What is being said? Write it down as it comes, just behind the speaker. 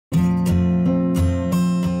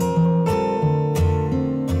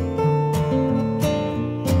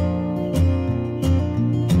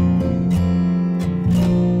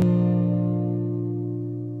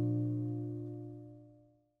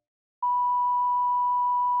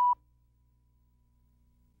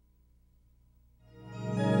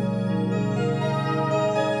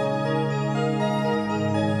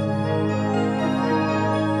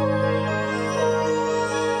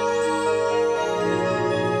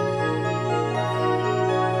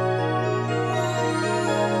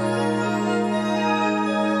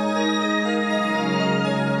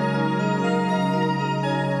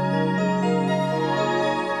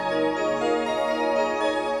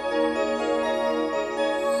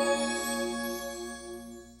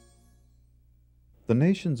The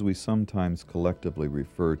nations we sometimes collectively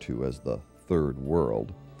refer to as the Third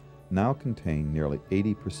World now contain nearly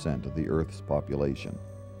 80% of the Earth's population,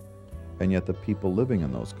 and yet the people living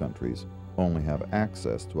in those countries only have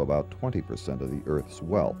access to about 20% of the Earth's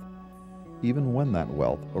wealth, even when that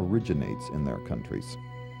wealth originates in their countries.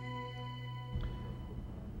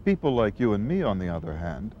 People like you and me, on the other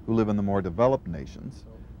hand, who live in the more developed nations,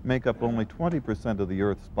 make up only 20% of the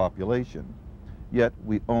Earth's population, yet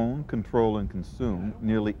we own, control, and consume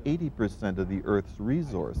nearly 80% of the Earth's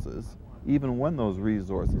resources, even when those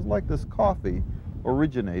resources, like this coffee,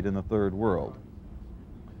 originate in the Third World.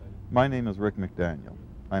 My name is Rick McDaniel.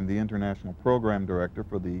 I'm the International Program Director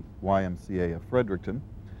for the YMCA of Fredericton,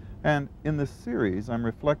 and in this series I'm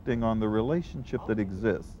reflecting on the relationship that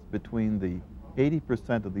exists between the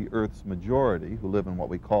 80% of the Earth's majority who live in what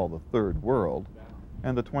we call the Third World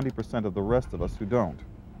and the 20% of the rest of us who don't.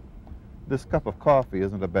 This cup of coffee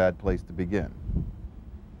isn't a bad place to begin.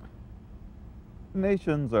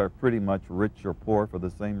 Nations are pretty much rich or poor for the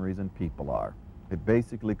same reason people are. It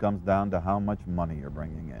basically comes down to how much money you're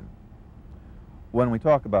bringing in. When we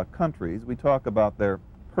talk about countries, we talk about their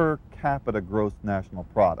per capita gross national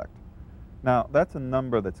product. Now, that's a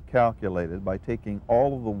number that's calculated by taking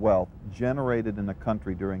all of the wealth generated in a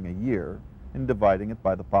country during a year and dividing it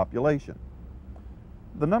by the population.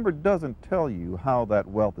 The number doesn't tell you how that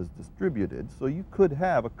wealth is distributed, so you could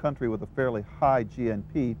have a country with a fairly high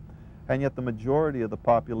GNP, and yet the majority of the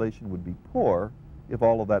population would be poor if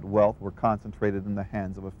all of that wealth were concentrated in the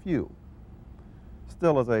hands of a few.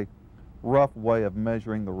 Still, as a rough way of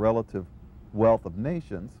measuring the relative wealth of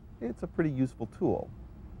nations, it's a pretty useful tool.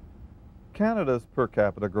 Canada's per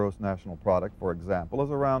capita gross national product, for example,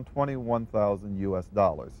 is around 21,000 US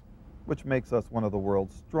dollars, which makes us one of the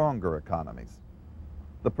world's stronger economies.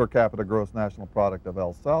 The per capita gross national product of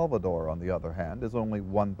El Salvador, on the other hand, is only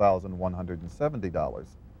 $1,170,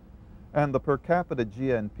 and the per capita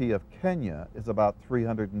GNP of Kenya is about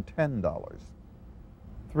 $310.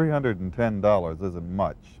 $310 isn't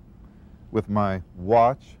much. With my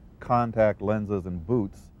watch, contact lenses, and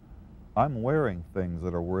boots, I'm wearing things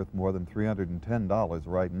that are worth more than $310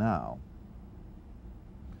 right now.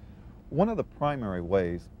 One of the primary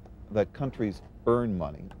ways that countries earn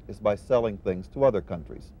money is by selling things to other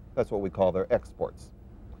countries. That's what we call their exports.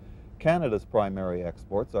 Canada's primary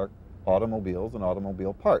exports are automobiles and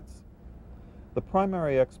automobile parts. The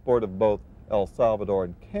primary export of both El Salvador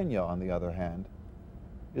and Kenya, on the other hand,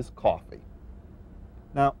 is coffee.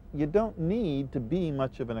 Now, you don't need to be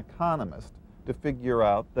much of an economist to figure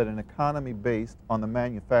out that an economy based on the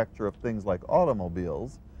manufacture of things like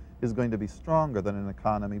automobiles is going to be stronger than an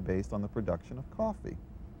economy based on the production of coffee.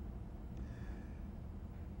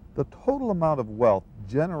 The total amount of wealth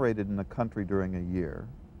generated in a country during a year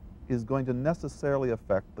is going to necessarily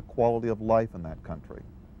affect the quality of life in that country.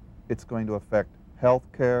 It's going to affect health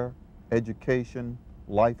care, education,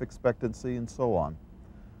 life expectancy, and so on.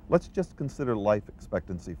 Let's just consider life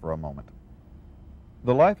expectancy for a moment.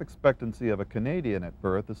 The life expectancy of a Canadian at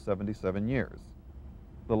birth is 77 years.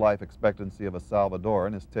 The life expectancy of a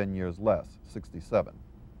Salvadoran is 10 years less, 67.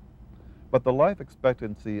 But the life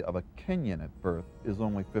expectancy of a Kenyan at birth is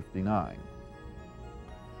only 59.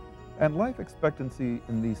 And life expectancy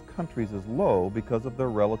in these countries is low because of their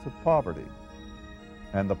relative poverty.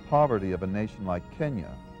 And the poverty of a nation like Kenya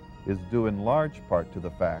is due in large part to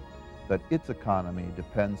the fact that its economy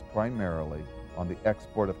depends primarily on the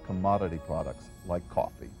export of commodity products like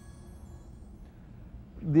coffee.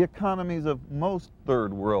 The economies of most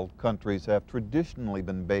third world countries have traditionally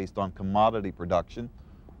been based on commodity production,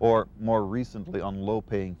 or more recently on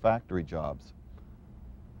low-paying factory jobs.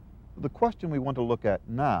 The question we want to look at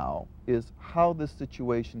now is how this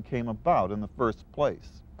situation came about in the first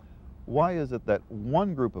place. Why is it that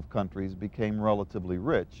one group of countries became relatively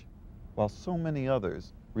rich while so many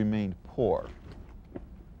others remained poor?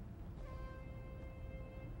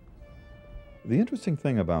 The interesting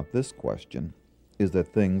thing about this question is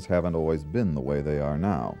that things haven't always been the way they are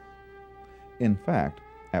now. In fact,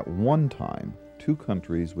 at one time, two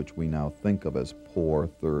countries which we now think of as poor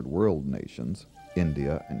third world nations,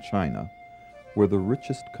 India and China, were the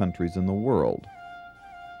richest countries in the world.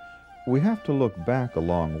 We have to look back a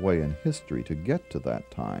long way in history to get to that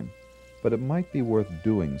time, but it might be worth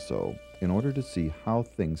doing so in order to see how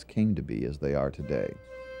things came to be as they are today.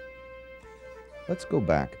 Let's go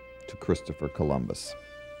back to Christopher Columbus.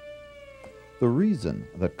 The reason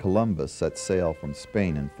that Columbus set sail from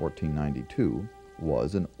Spain in 1492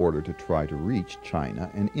 was in order to try to reach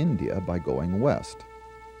China and India by going west.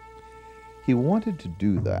 He wanted to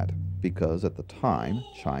do that because at the time,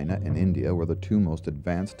 China and India were the two most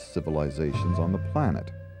advanced civilizations on the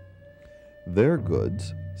planet. Their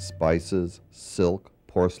goods, spices, silk,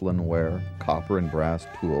 porcelain ware, copper and brass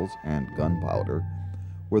tools, and gunpowder,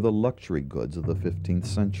 were the luxury goods of the 15th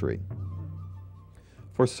century.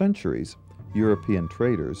 For centuries, European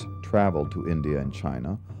traders traveled to India and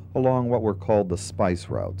China along what were called the spice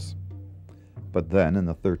routes. But then, in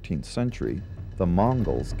the 13th century, the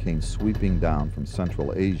Mongols came sweeping down from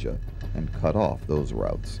Central Asia and cut off those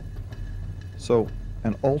routes. So,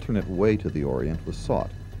 an alternate way to the Orient was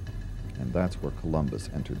sought, and that's where Columbus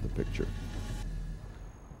entered the picture.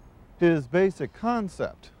 His basic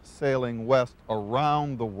concept, sailing west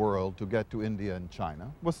around the world to get to India and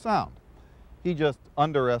China, was sound. He just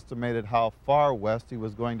underestimated how far west he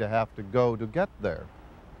was going to have to go to get there.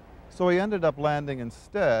 So he ended up landing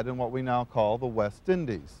instead in what we now call the West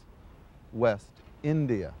Indies. West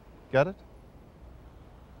India. Get it?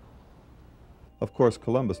 Of course,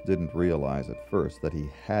 Columbus didn't realize at first that he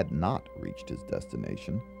had not reached his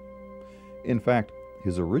destination. In fact,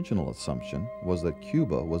 his original assumption was that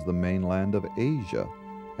Cuba was the mainland of Asia,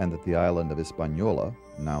 and that the island of Hispaniola,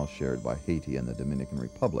 now shared by Haiti and the Dominican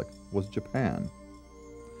Republic, was Japan.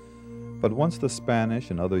 But once the Spanish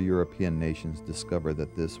and other European nations discovered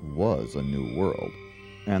that this was a new world,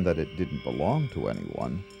 and that it didn't belong to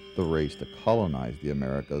anyone, the race to colonize the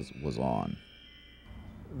Americas was on.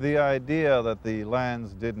 The idea that the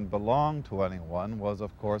lands didn't belong to anyone was,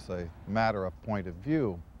 of course, a matter of point of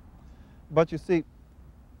view. But you see,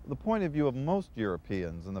 the point of view of most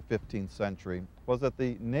Europeans in the 15th century was that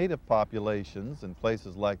the native populations in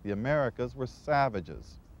places like the Americas were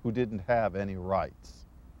savages who didn't have any rights.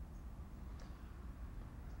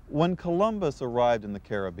 When Columbus arrived in the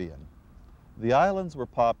Caribbean, the islands were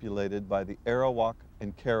populated by the Arawak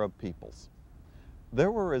and Carib peoples.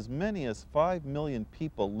 There were as many as 5 million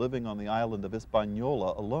people living on the island of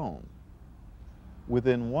Hispaniola alone.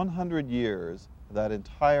 Within 100 years, that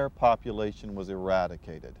entire population was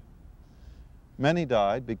eradicated. Many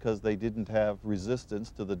died because they didn't have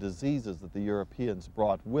resistance to the diseases that the Europeans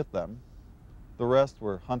brought with them. The rest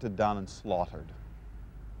were hunted down and slaughtered.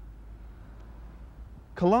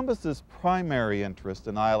 Columbus's primary interest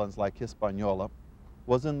in islands like Hispaniola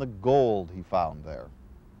was in the gold he found there.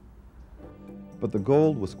 But the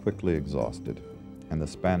gold was quickly exhausted, and the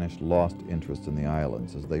Spanish lost interest in the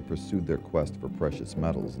islands as they pursued their quest for precious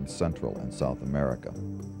metals in Central and South America.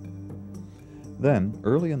 Then,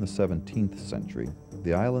 early in the 17th century,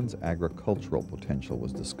 the island's agricultural potential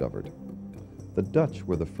was discovered. The Dutch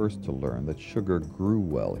were the first to learn that sugar grew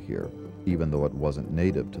well here, even though it wasn't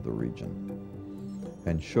native to the region.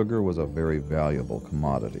 And sugar was a very valuable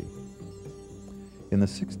commodity. In the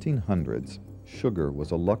 1600s, sugar was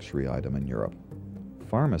a luxury item in Europe.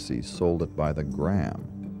 Pharmacies sold it by the gram.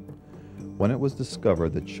 When it was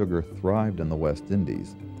discovered that sugar thrived in the West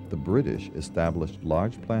Indies, the British established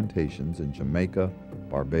large plantations in Jamaica,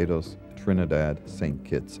 Barbados, Trinidad, St.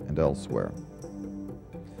 Kitts, and elsewhere.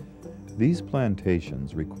 These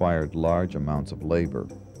plantations required large amounts of labor,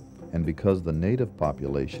 and because the native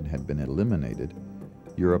population had been eliminated,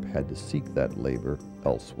 Europe had to seek that labor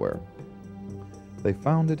elsewhere. They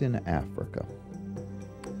found it in Africa.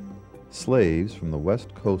 Slaves from the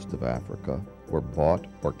west coast of Africa were bought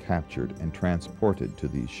or captured and transported to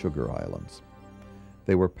these sugar islands.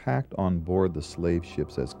 They were packed on board the slave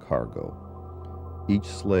ships as cargo. Each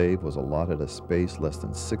slave was allotted a space less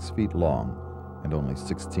than 6 feet long and only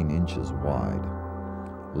 16 inches wide.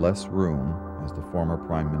 Less room, as the former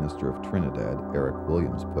Prime Minister of Trinidad, Eric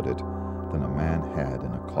Williams, put it, than a man had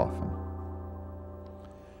in a coffin.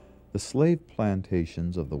 The slave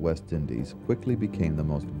plantations of the West Indies quickly became the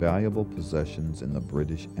most valuable possessions in the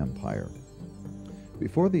British Empire.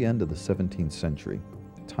 Before the end of the 17th century,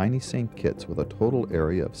 tiny St. Kitts, with a total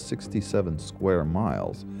area of 67 square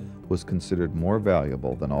miles, was considered more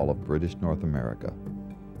valuable than all of British North America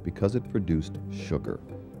because it produced sugar.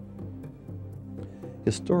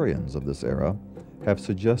 Historians of this era have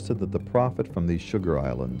suggested that the profit from these sugar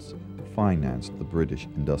islands financed the British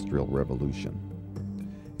Industrial Revolution.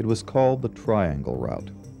 It was called the Triangle Route.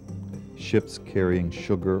 Ships carrying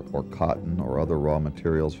sugar or cotton or other raw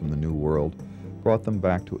materials from the New World brought them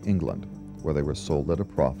back to England, where they were sold at a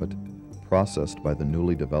profit, processed by the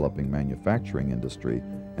newly developing manufacturing industry,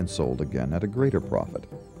 and sold again at a greater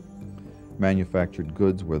profit. Manufactured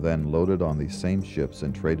goods were then loaded on these same ships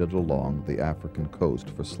and traded along the African coast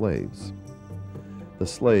for slaves. The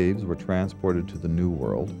slaves were transported to the New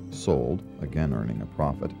World, sold, again earning a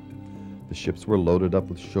profit. The ships were loaded up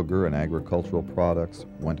with sugar and agricultural products,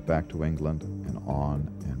 went back to England, and on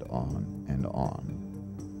and on and on.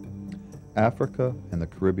 Africa and the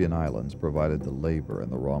Caribbean islands provided the labor and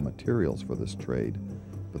the raw materials for this trade,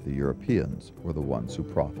 but the Europeans were the ones who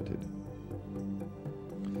profited.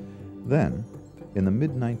 Then, in the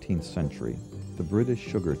mid-19th century, the British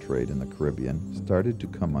sugar trade in the Caribbean started to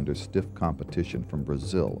come under stiff competition from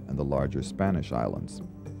Brazil and the larger Spanish islands.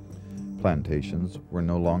 Plantations were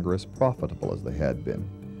no longer as profitable as they had been,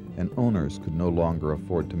 and owners could no longer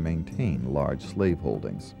afford to maintain large slave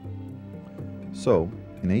holdings. So,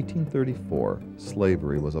 in 1834,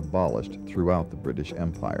 slavery was abolished throughout the British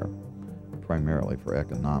Empire, primarily for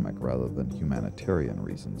economic rather than humanitarian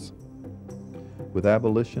reasons. With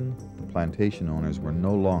abolition, the plantation owners were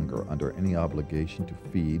no longer under any obligation to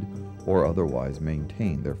feed or otherwise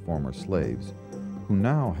maintain their former slaves, who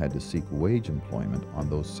now had to seek wage employment on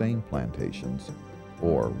those same plantations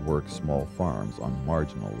or work small farms on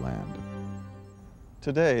marginal land.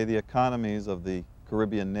 Today, the economies of the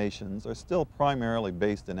Caribbean nations are still primarily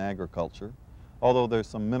based in agriculture, although there's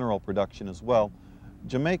some mineral production as well.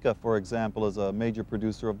 Jamaica, for example, is a major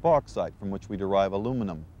producer of bauxite from which we derive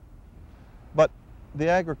aluminum. But the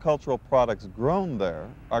agricultural products grown there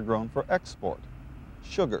are grown for export: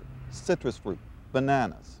 sugar, citrus fruit,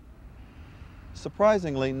 bananas.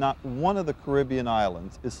 Surprisingly, not one of the Caribbean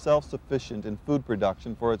islands is self-sufficient in food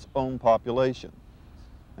production for its own population.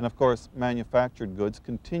 And of course, manufactured goods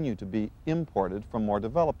continue to be imported from more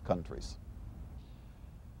developed countries.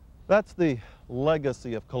 That's the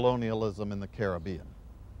legacy of colonialism in the Caribbean.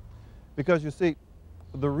 Because you see,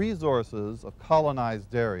 the resources of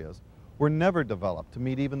colonized areas were never developed to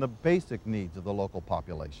meet even the basic needs of the local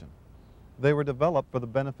population. They were developed for the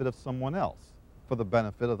benefit of someone else, for the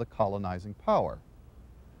benefit of the colonizing power.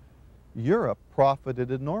 Europe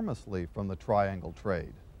profited enormously from the triangle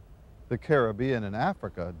trade. The Caribbean and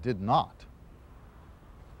Africa did not.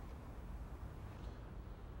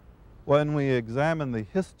 When we examine the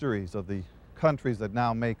histories of the countries that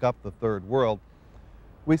now make up the Third World,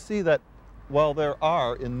 we see that while there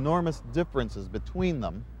are enormous differences between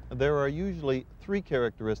them, there are usually three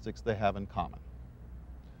characteristics they have in common.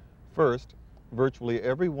 First, virtually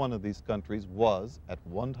every one of these countries was, at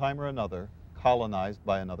one time or another, colonized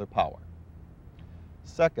by another power.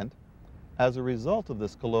 Second, as a result of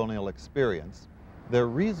this colonial experience, their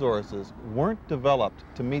resources weren't developed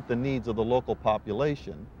to meet the needs of the local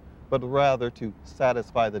population, but rather to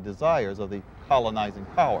satisfy the desires of the colonizing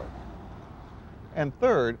power. And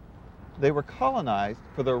third, they were colonized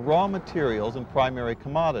for their raw materials and primary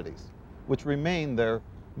commodities, which remain their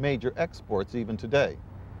major exports even today.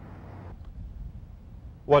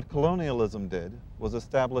 What colonialism did was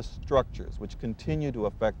establish structures which continue to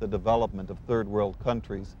affect the development of third world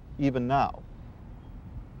countries even now.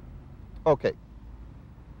 Okay,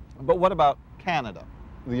 but what about Canada,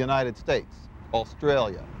 the United States,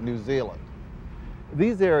 Australia, New Zealand?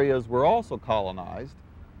 These areas were also colonized,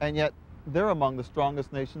 and yet they're among the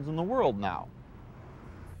strongest nations in the world now.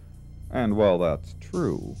 And while that's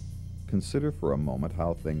true, consider for a moment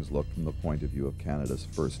how things look from the point of view of Canada's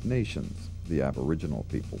First Nations, the Aboriginal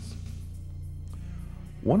peoples.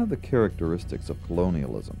 One of the characteristics of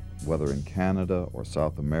colonialism, whether in Canada or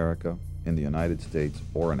South America, in the United States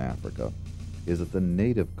or in Africa, is that the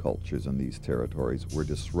native cultures in these territories were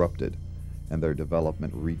disrupted and their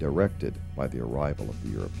development redirected by the arrival of the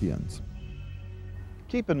Europeans.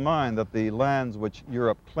 Keep in mind that the lands which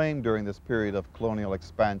Europe claimed during this period of colonial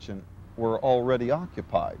expansion were already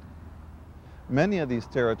occupied. Many of these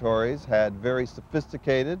territories had very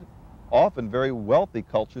sophisticated, often very wealthy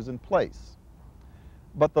cultures in place.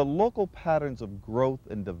 But the local patterns of growth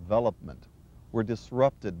and development were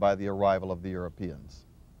disrupted by the arrival of the Europeans.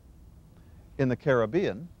 In the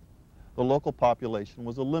Caribbean, the local population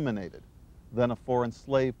was eliminated. Then a foreign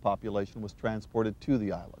slave population was transported to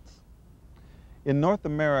the islands. In North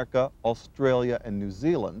America, Australia, and New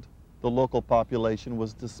Zealand, the local population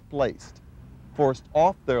was displaced, forced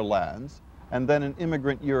off their lands, and then an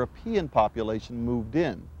immigrant European population moved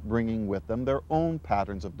in, bringing with them their own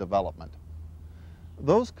patterns of development.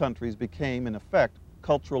 Those countries became, in effect,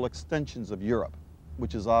 cultural extensions of Europe,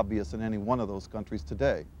 which is obvious in any one of those countries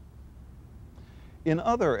today. In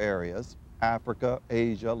other areas, Africa,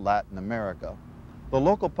 Asia, Latin America, the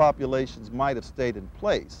local populations might have stayed in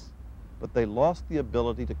place, but they lost the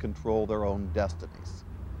ability to control their own destinies.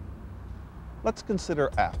 Let's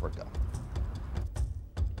consider Africa.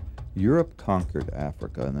 Europe conquered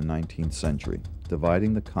Africa in the 19th century,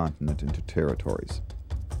 dividing the continent into territories.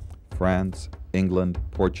 France, England,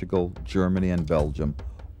 Portugal, Germany, and Belgium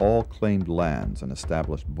all claimed lands and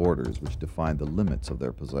established borders which defined the limits of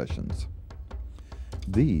their possessions.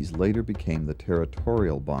 These later became the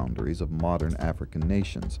territorial boundaries of modern African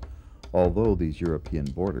nations, although these European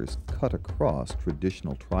borders cut across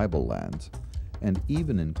traditional tribal lands and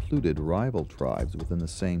even included rival tribes within the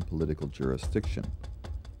same political jurisdiction.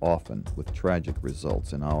 often with tragic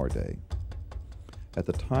results in our day. At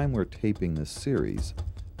the time we're taping this series,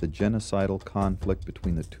 the genocidal conflict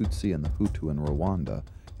between the Tutsi and the Hutu in Rwanda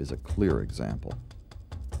is a clear example.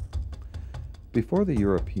 Before the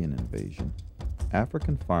European invasion,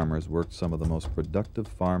 African farmers worked some of the most productive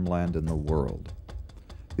farmland in the world.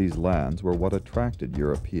 These lands were what attracted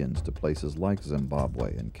Europeans to places like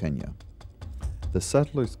Zimbabwe and Kenya. The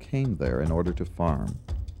settlers came there in order to farm.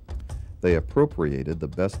 They appropriated the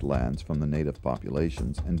best lands from the native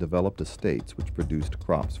populations and developed estates which produced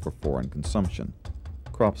crops for foreign consumption,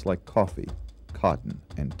 crops like coffee, cotton,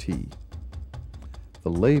 and tea.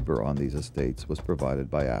 The labor on these estates was provided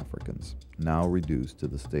by Africans, now reduced to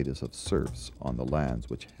the status of serfs on the lands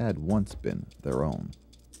which had once been their own.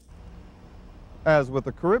 As with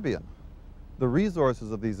the Caribbean, the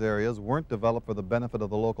resources of these areas weren't developed for the benefit of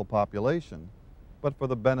the local population, but for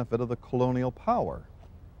the benefit of the colonial power.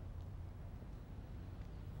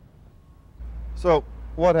 So,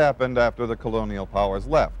 what happened after the colonial powers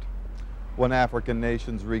left? When African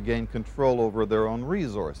nations regained control over their own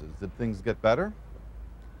resources, did things get better?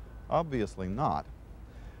 Obviously not.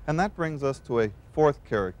 And that brings us to a fourth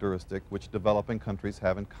characteristic which developing countries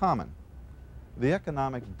have in common: the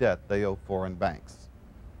economic debt they owe foreign banks.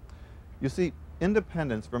 You see,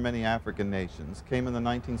 independence for many African nations came in the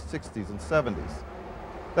 1960s and 70s.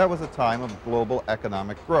 That was a time of global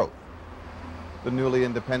economic growth. The newly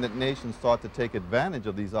independent nations sought to take advantage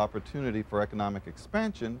of these opportunities for economic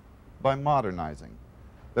expansion by modernizing.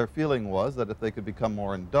 Their feeling was that if they could become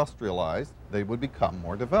more industrialized, they would become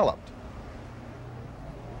more developed.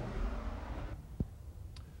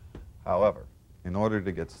 However, in order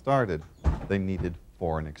to get started, they needed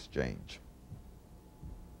foreign exchange.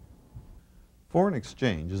 Foreign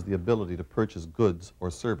exchange is the ability to purchase goods or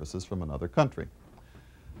services from another country.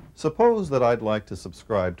 Suppose that I'd like to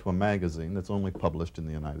subscribe to a magazine that's only published in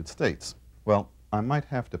the United States. Well, I might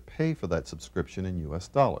have to pay for that subscription in US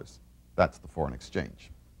dollars. That's the foreign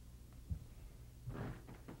exchange.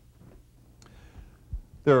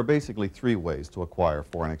 There are basically three ways to acquire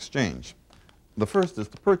foreign exchange. The first is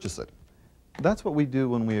to purchase it. That's what we do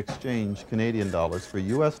when we exchange Canadian dollars for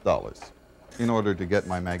US dollars. In order to get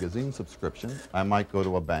my magazine subscription, I might go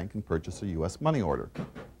to a bank and purchase a US money order.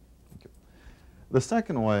 The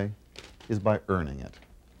second way is by earning it.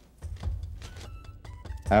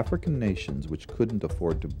 African nations which couldn't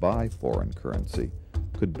afford to buy foreign currency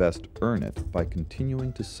could best earn it by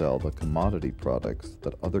continuing to sell the commodity products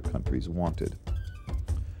that other countries wanted.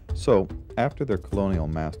 So, after their colonial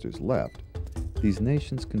masters left, these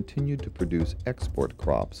nations continued to produce export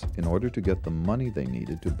crops in order to get the money they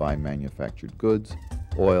needed to buy manufactured goods,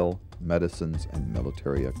 oil, medicines, and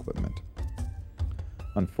military equipment.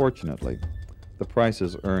 Unfortunately, the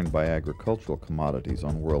prices earned by agricultural commodities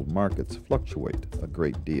on world markets fluctuate a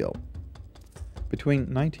great deal.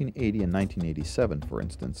 Between 1980 and 1987, for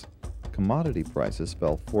instance, commodity prices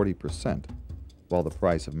fell 40%, while the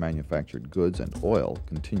price of manufactured goods and oil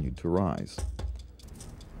continued to rise.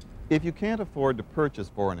 If you can't afford to purchase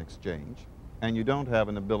foreign exchange, and you don't have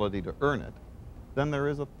an ability to earn it, then there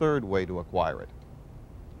is a third way to acquire it.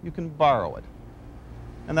 You can borrow it.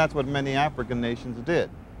 And that's what many African nations did.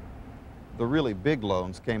 The really big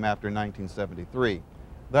loans came after 1973.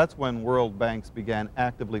 That's when world banks began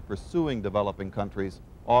actively pursuing developing countries,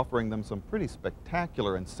 offering them some pretty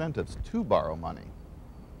spectacular incentives to borrow money.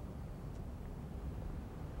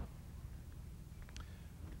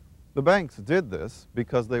 The banks did this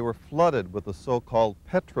because they were flooded with the so-called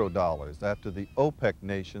petrodollars after the OPEC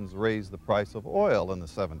nations raised the price of oil in the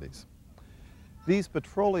 70s. These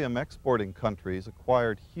petroleum exporting countries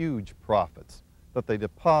acquired huge profits that they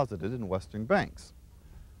deposited in Western banks.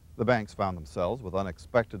 The banks found themselves with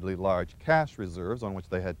unexpectedly large cash reserves on which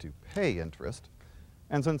they had to pay interest.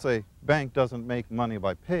 And since a bank doesn't make money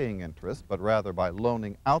by paying interest, but rather by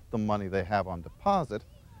loaning out the money they have on deposit,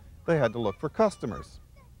 they had to look for customers.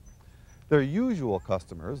 Their usual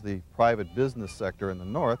customers, the private business sector in the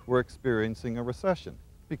north, were experiencing a recession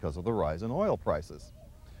because of the rise in oil prices.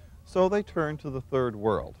 So they turned to the third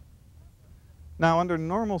world. Now, under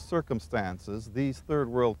normal circumstances, these third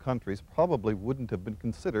world countries probably wouldn't have been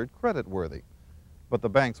considered creditworthy, but the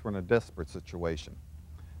banks were in a desperate situation.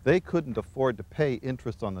 They couldn't afford to pay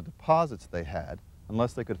interest on the deposits they had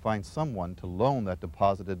unless they could find someone to loan that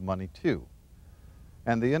deposited money to.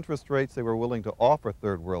 And the interest rates they were willing to offer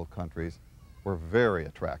third world countries were very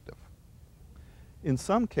attractive. In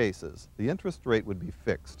some cases, the interest rate would be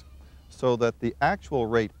fixed so that the actual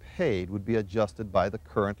rate paid would be adjusted by the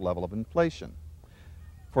current level of inflation.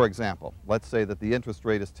 For example, let's say that the interest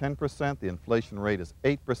rate is 10%, the inflation rate is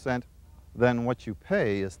 8%, then what you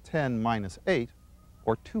pay is 10 minus 8, or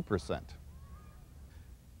or 2%.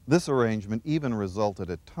 This arrangement even resulted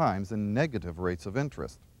at times in negative rates of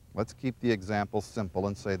interest. Let's keep the example simple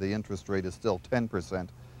and say the interest rate is still 10%,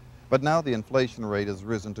 but now the inflation rate has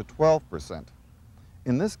risen to 12%.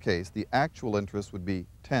 In this case, the actual interest would be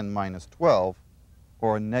 10 minus 12,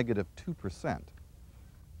 or a negative 2%.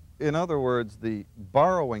 In other words, the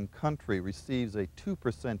borrowing country receives a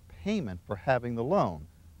 2% payment for having the loan.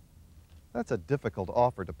 That's a difficult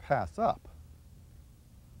offer to pass up.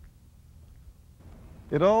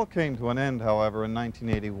 It all came to an end, however, in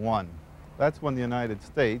 1981. That's when the United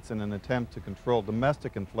States, in an attempt to control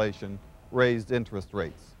domestic inflation, raised interest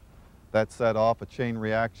rates. That set off a chain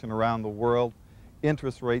reaction around the world.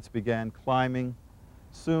 Interest rates began climbing.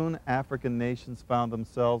 Soon, African nations found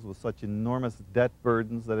themselves with such enormous debt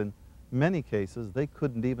burdens that in many cases they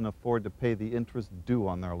couldn't even afford to pay the interest due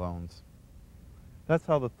on their loans. That's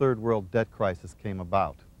how the Third World debt crisis came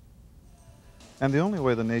about. And the only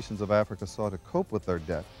way the nations of Africa saw to cope with their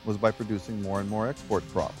debt was by producing more and more export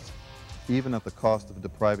crops, even at the cost of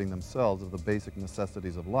depriving themselves of the basic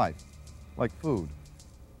necessities of life, like food.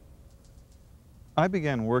 I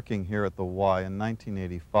began working here at the Y in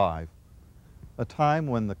 1985, a time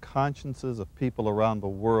when the consciences of people around the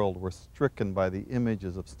world were stricken by the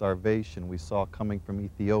images of starvation we saw coming from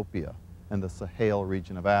Ethiopia and the Sahel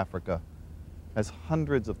region of Africa, as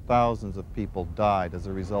hundreds of thousands of people died as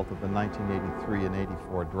a result of the 1983 and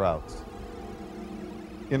 84 droughts.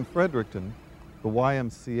 In Fredericton, the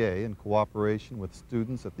YMCA, in cooperation with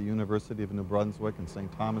students at the University of New Brunswick and St.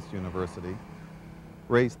 Thomas University,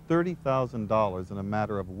 raised $30,000 in a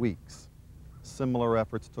matter of weeks. Similar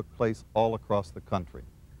efforts took place all across the country.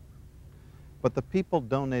 But the people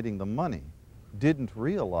donating the money didn't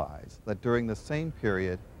realize that during the same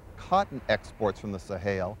period, cotton exports from the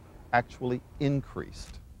Sahel actually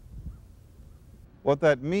increased. What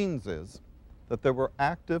that means is that there were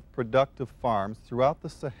active, productive farms throughout the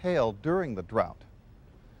Sahel during the drought,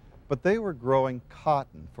 but they were growing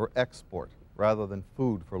cotton for export rather than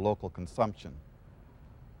food for local consumption.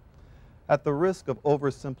 At the risk of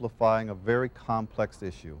oversimplifying a very complex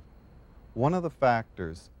issue, one of the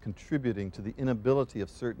factors contributing to the inability of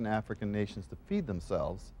certain African nations to feed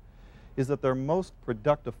themselves is that their most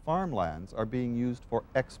productive farmlands are being used for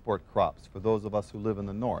export crops for those of us who live in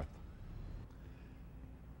the north.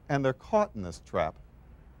 And they're caught in this trap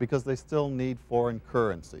because they still need foreign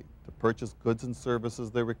currency to purchase goods and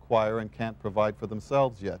services they require and can't provide for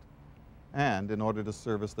themselves yet, and in order to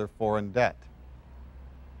service their foreign debt.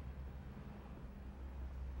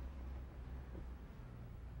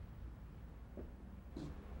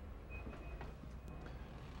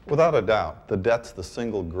 Without a doubt, the debt's the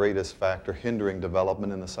single greatest factor hindering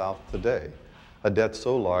development in the South today. A debt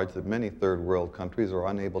so large that many third world countries are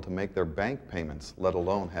unable to make their bank payments, let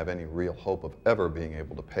alone have any real hope of ever being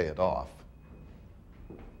able to pay it off.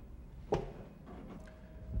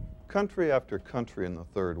 Country after country in the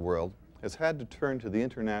third world has had to turn to the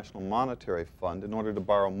International Monetary Fund in order to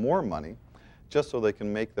borrow more money just so they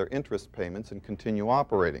can make their interest payments and continue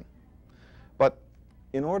operating. But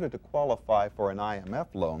in order to qualify for an IMF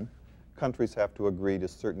loan, countries have to agree to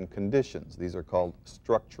certain conditions. These are called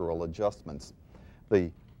structural adjustments.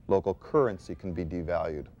 The local currency can be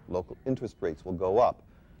devalued. Local interest rates will go up.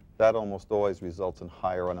 That almost always results in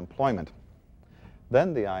higher unemployment.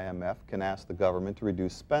 Then the IMF can ask the government to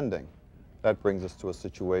reduce spending. That brings us to a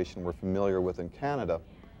situation we're familiar with in Canada.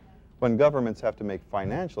 When governments have to make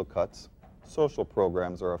financial cuts, social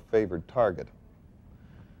programs are a favored target.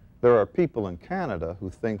 There are people in Canada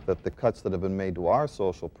who think that the cuts that have been made to our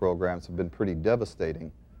social programs have been pretty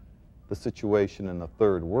devastating. The situation in the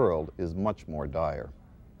third world is much more dire.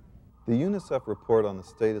 The UNICEF report on the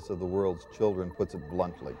status of the world's children puts it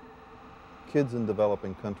bluntly. Kids in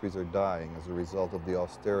developing countries are dying as a result of the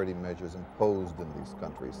austerity measures imposed in these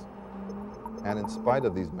countries. And in spite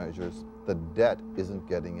of these measures, the debt isn't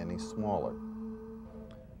getting any smaller.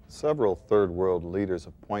 Several third world leaders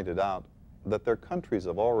have pointed out that their countries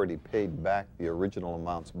have already paid back the original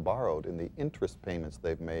amounts borrowed in the interest payments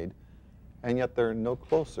they've made, and yet they're no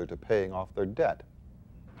closer to paying off their debt.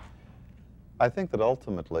 I think that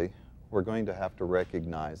ultimately we're going to have to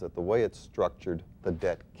recognize that the way it's structured, the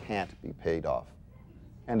debt can't be paid off.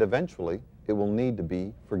 And eventually, it will need to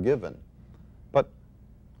be forgiven. But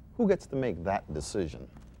who gets to make that decision?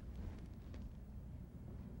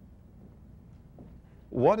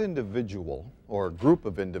 What individual or group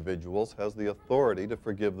of individuals has the authority to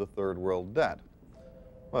forgive the third world debt?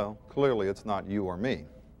 Well, clearly it's not you or me.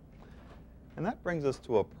 And that brings us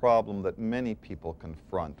to a problem that many people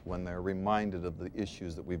confront when they're reminded of the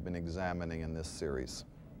issues that we've been examining in this series.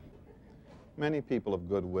 Many people of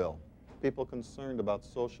goodwill people concerned about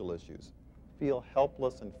social issues, feel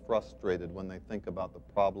helpless and frustrated when they think about the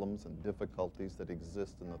problems and difficulties that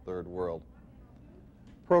exist in the third world.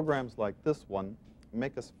 Programs like this one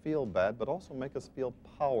make us feel bad, but also make us feel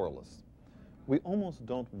powerless. We almost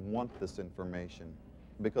don't want this information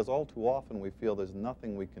because all too often we feel there's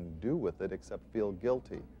nothing we can do with it except feel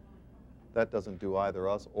guilty. That doesn't do either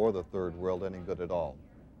us or the third world any good at all.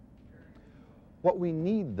 What we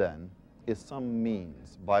need then is some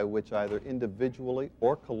means by which either individually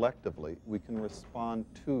or collectively we can respond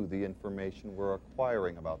to the information we're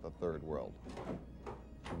acquiring about the third world.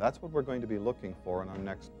 And that's what we're going to be looking for in our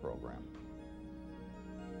next program.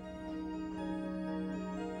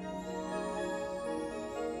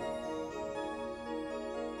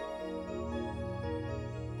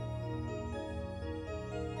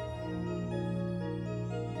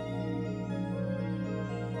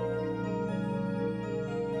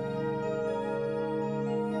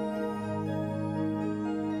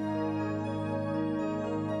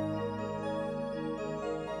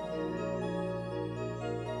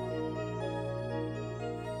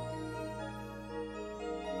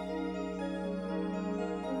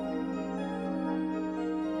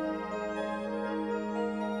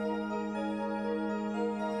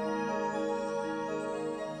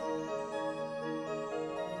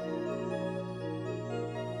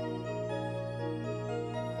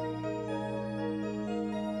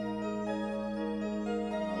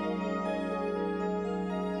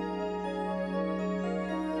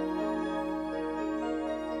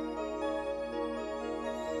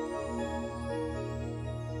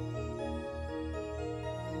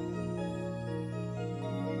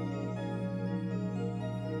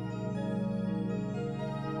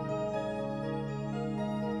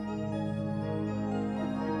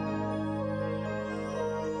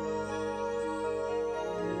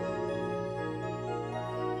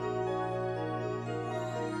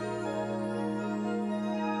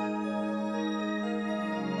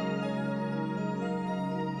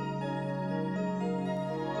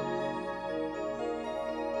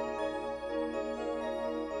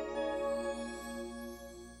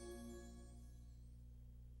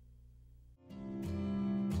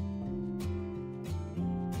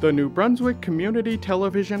 The New Brunswick Community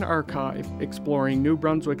Television Archive, exploring New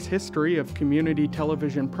Brunswick's history of community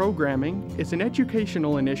television programming, is an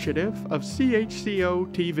educational initiative of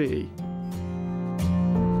CHCO-TV.